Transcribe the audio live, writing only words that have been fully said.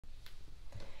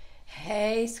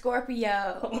Hey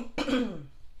Scorpio.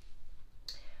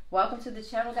 Welcome to the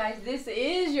channel, guys. This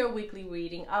is your weekly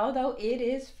reading, although it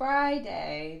is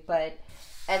Friday. But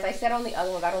as I said on the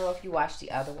other ones, I don't know if you watched the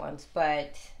other ones,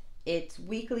 but it's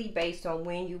weekly based on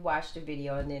when you watch the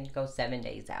video, and then it goes 7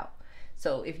 days out.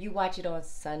 So if you watch it on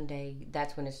Sunday,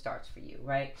 that's when it starts for you,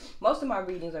 right? Most of my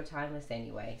readings are timeless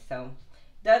anyway, so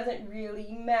doesn't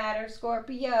really matter,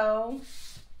 Scorpio.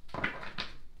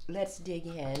 Let's dig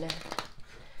in.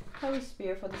 Holy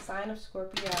Spirit, for the sign of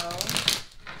Scorpio,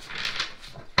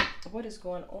 what is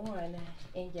going on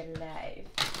in your life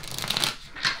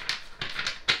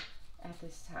at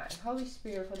this time? Holy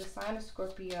Spirit, for the sign of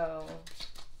Scorpio,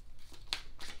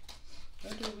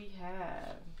 what do we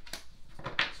have?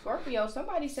 Scorpio,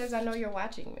 somebody says, I know you're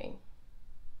watching me.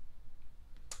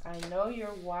 I know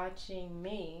you're watching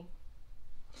me.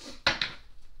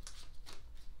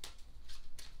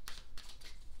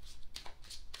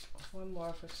 One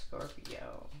more for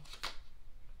Scorpio.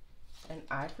 And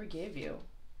I forgive you.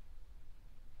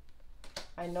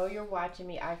 I know you're watching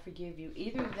me. I forgive you.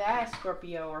 Either that,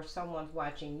 Scorpio, or someone's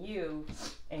watching you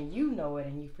and you know it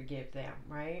and you forgive them,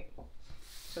 right?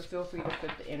 So feel free to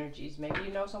flip the energies. Maybe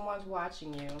you know someone's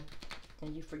watching you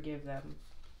and you forgive them.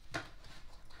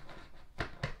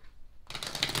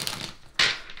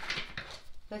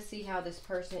 Let's see how this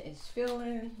person is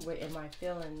feeling. What are my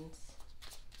feelings?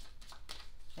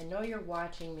 I know you're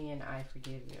watching me and I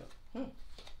forgive you.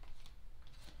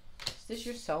 Is this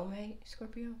your soulmate,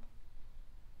 Scorpio?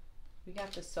 We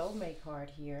got the soulmate card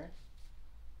here.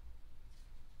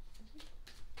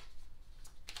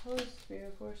 Holy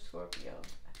Spirit for Scorpio.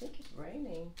 I think it's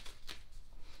raining.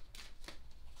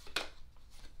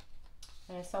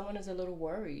 And someone is a little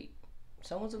worried.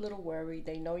 Someone's a little worried.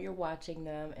 They know you're watching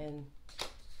them and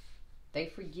they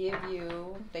forgive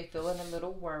you. They feeling a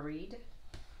little worried.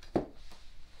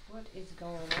 What is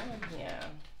going on here?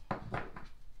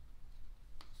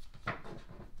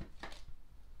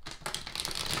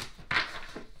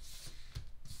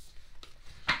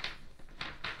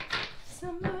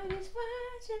 Somebody's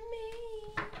watching me.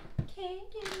 Can't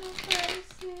get no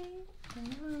sleep.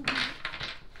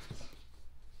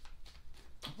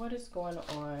 What is going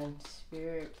on,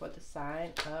 Spirit, for the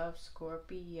sign of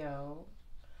Scorpio?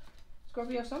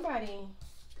 Scorpio, somebody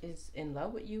is in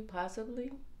love with you,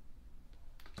 possibly.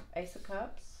 Ace of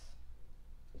Cups.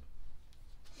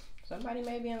 Somebody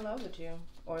may be in love with you,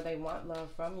 or they want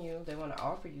love from you. They want to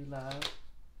offer you love.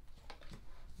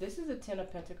 This is a 10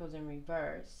 of Pentacles in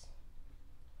reverse.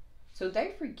 So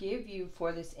they forgive you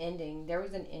for this ending. There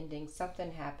was an ending.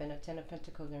 Something happened. A 10 of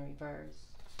Pentacles in reverse.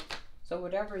 So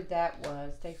whatever that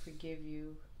was, they forgive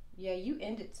you. Yeah, you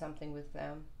ended something with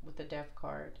them with the Death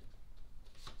card.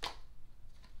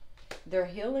 They're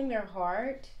healing their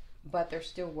heart, but they're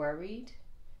still worried.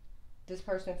 This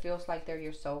person feels like they're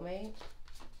your soulmate.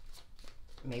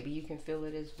 Maybe you can feel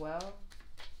it as well.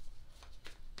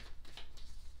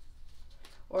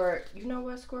 Or, you know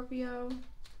what, Scorpio?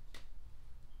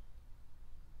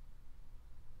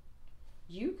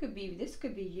 You could be, this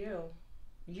could be you.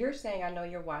 You're saying, I know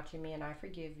you're watching me and I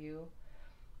forgive you.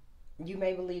 You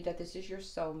may believe that this is your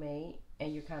soulmate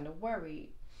and you're kind of worried.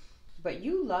 But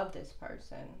you love this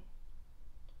person.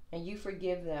 And you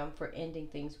forgive them for ending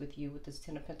things with you with this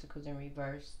 10 of Pentacles in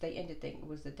reverse. They ended things,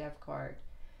 was the Death card.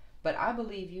 But I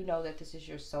believe you know that this is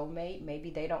your soulmate.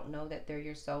 Maybe they don't know that they're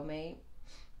your soulmate.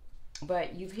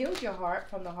 But you've healed your heart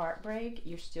from the heartbreak.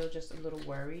 You're still just a little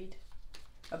worried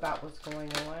about what's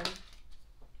going on.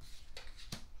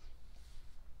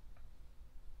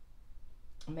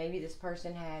 Maybe this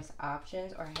person has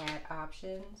options or had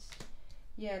options.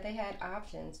 Yeah, they had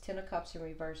options. 10 of Cups in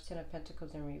reverse, 10 of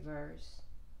Pentacles in reverse.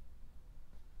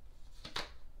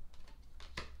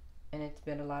 And it's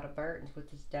been a lot of burdens with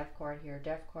this Death card here.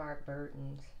 Death card,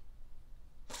 burdens.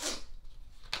 It's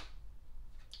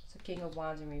a King of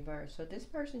Wands in reverse. So this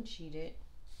person cheated.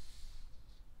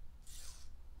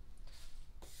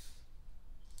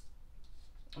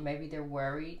 Maybe they're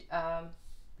worried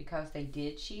because they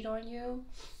did cheat on you.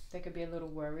 They could be a little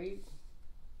worried.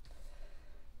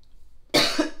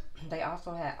 They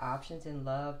also had options in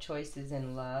love, choices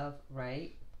in love,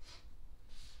 right?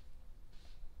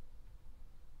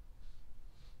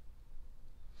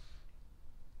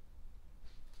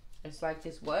 It's like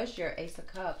this was your Ace of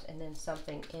Cups and then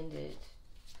something ended.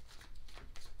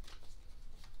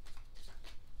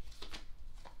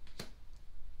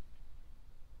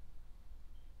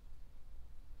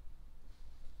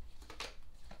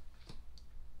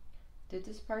 Did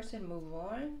this person move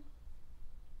on?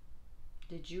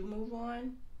 Did you move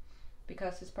on?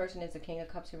 Because this person is the King of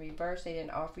Cups in reverse. They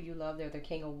didn't offer you love. They're the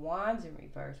King of Wands in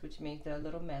reverse, which means they're a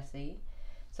little messy.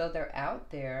 So they're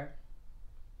out there.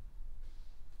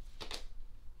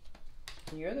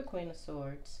 You're the Queen of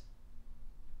Swords.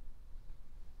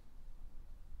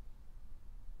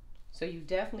 So you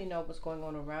definitely know what's going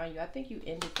on around you. I think you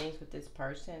ended things with this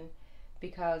person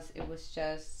because it was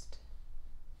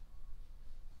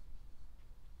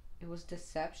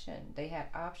deception. They had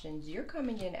options. You're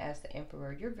coming in as the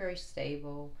Emperor. You're very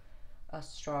stable,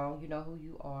 strong. You know who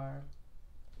you are.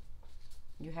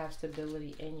 You have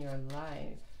stability in your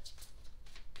life.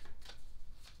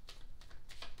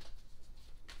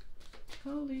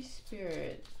 Holy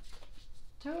Spirit,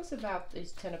 tell us about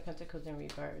these 10 of Pentacles in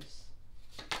reverse.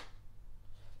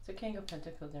 It's the King of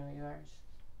Pentacles in reverse.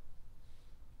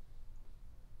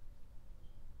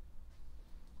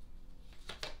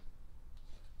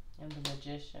 And the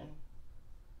Magician.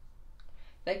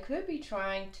 They could be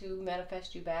trying to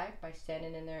manifest you back by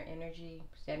standing in their energy,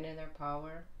 standing in their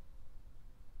power.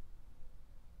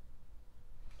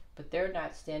 But they're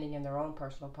not standing in their own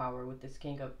personal power with this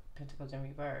King of Pentacles in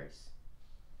reverse.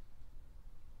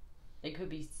 They could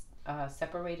be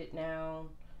separated now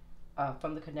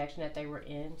from the connection that they were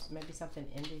in. So maybe something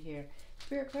ended here.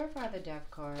 Spirit, clarify the Death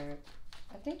card.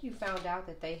 I think you found out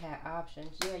that they had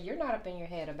options. Yeah, you're not up in your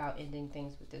head about ending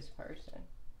things with this person.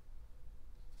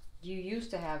 You used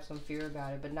to have some fear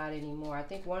about it, but not anymore. I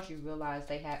think once you realized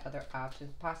they had other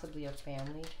options, possibly a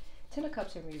family. 10 of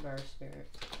Cups in reverse,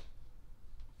 Spirit.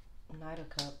 Knight of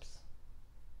Cups.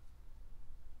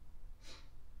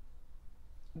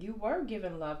 You were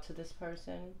giving love to this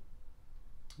person.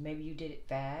 Maybe you did it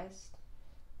fast.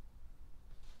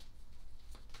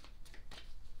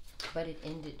 But it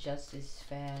ended just as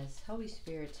fast. Holy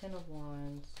Spirit, 10 of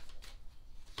Wands.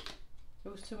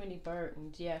 There was too many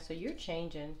burdens. Yeah, so you're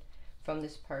changing from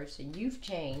this person. You've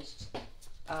changed.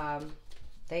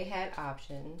 They had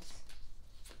options.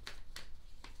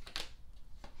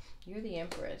 You're the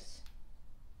Empress.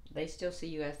 They still see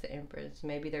you as the Empress.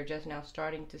 Maybe they're just now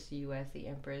starting to see you as the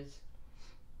Empress.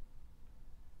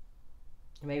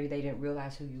 Maybe they didn't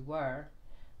realize who you were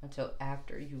until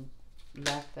after you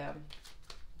left them.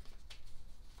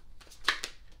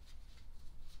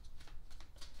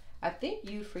 I think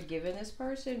you've forgiven this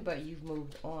person, but you've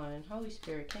moved on. Holy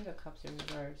Spirit, King of Cups in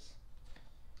reverse.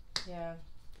 Yeah.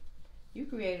 You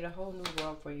created a whole new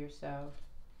world for yourself.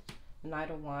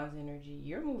 Knight of Wands energy.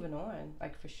 You're moving on,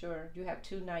 like for sure. You have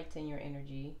 2 knights in your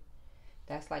energy.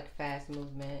 That's like fast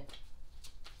movement.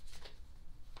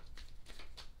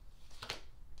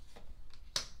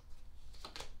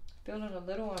 Feeling a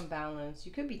little unbalanced.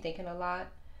 You could be thinking a lot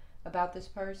about this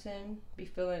person. Be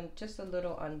feeling just a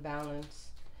little unbalanced.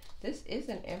 This is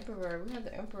an Emperor. We have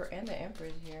the Emperor and the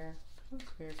Empress here. Oh,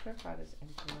 Spirit, clarify this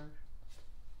Emperor.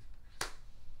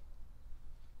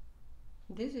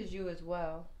 This is you as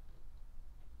well.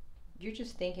 You're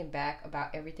just thinking back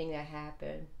about everything that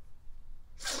happened.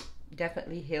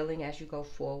 Definitely healing as you go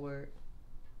forward.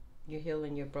 You're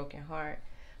healing your broken heart.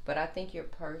 But I think your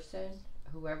person,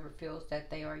 whoever feels that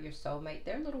they are your soulmate,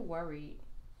 they're a little worried.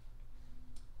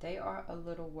 They are a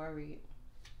little worried.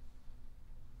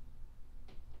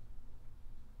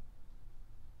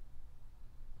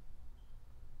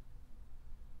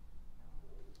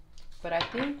 But I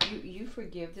think you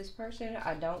forgive this person.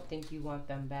 I don't think you want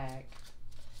them back.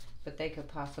 But they could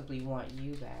possibly want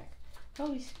you back.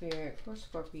 Holy Spirit, for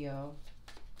Scorpio.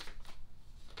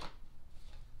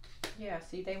 Yeah,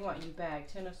 see, they want you back.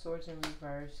 10 of Swords in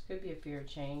reverse. Could be a fear of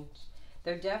change.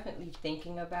 They're definitely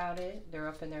thinking about it. They're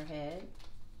up in their head.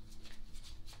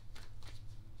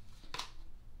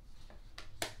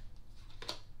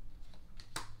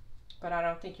 But I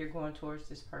don't think you're going towards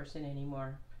this person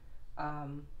anymore.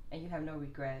 And you have no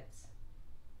regrets.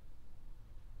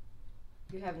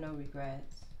 You have no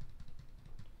regrets.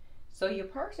 So your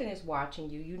person is watching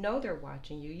you. You know they're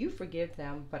watching you. You forgive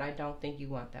them, but I don't think you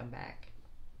want them back.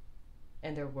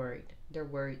 And they're worried. They're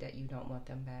worried that you don't want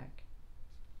them back.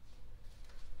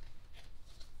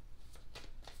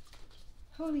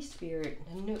 Holy Spirit,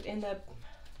 in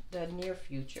the near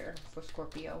future for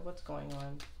Scorpio, what's going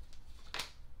on?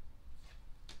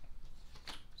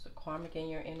 So karmic in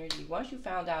your energy. Once you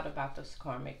found out about this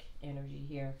karmic energy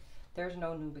here, there's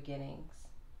no new beginnings.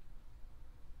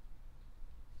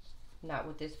 Not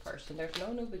with this person. There's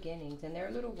no new beginnings, and they're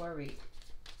a little worried.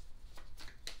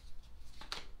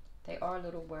 They are a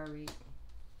little worried.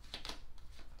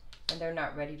 And they're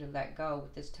not ready to let go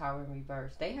with this Tower in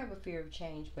reverse. They have a fear of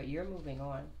change, but you're moving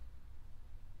on.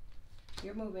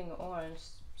 You're moving on.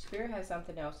 Spirit has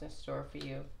something else in store for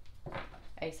you.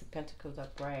 Ace of Pentacles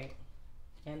upright.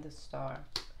 And the Star.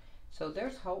 So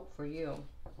there's hope for you.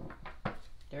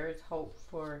 There is hope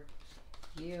for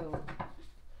you.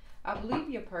 I believe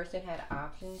your person had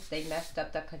options. They messed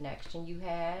up the connection you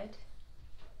had.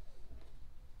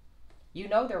 You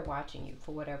know they're watching you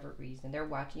for whatever reason. They're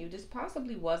watching you. This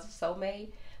possibly was a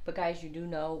soulmate, but guys, you do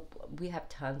know we have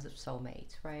tons of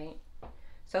soulmates, right?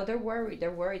 So they're worried.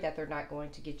 They're worried that they're not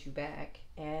going to get you back.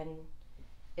 And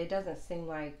it doesn't seem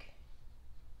like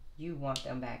you want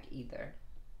them back either.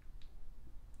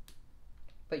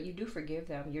 But you do forgive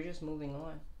them. You're just moving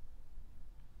on.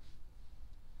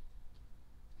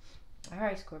 All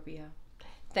right, Scorpio.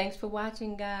 Thanks for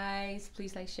watching, guys.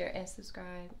 Please like, share, and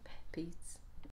subscribe. Peace.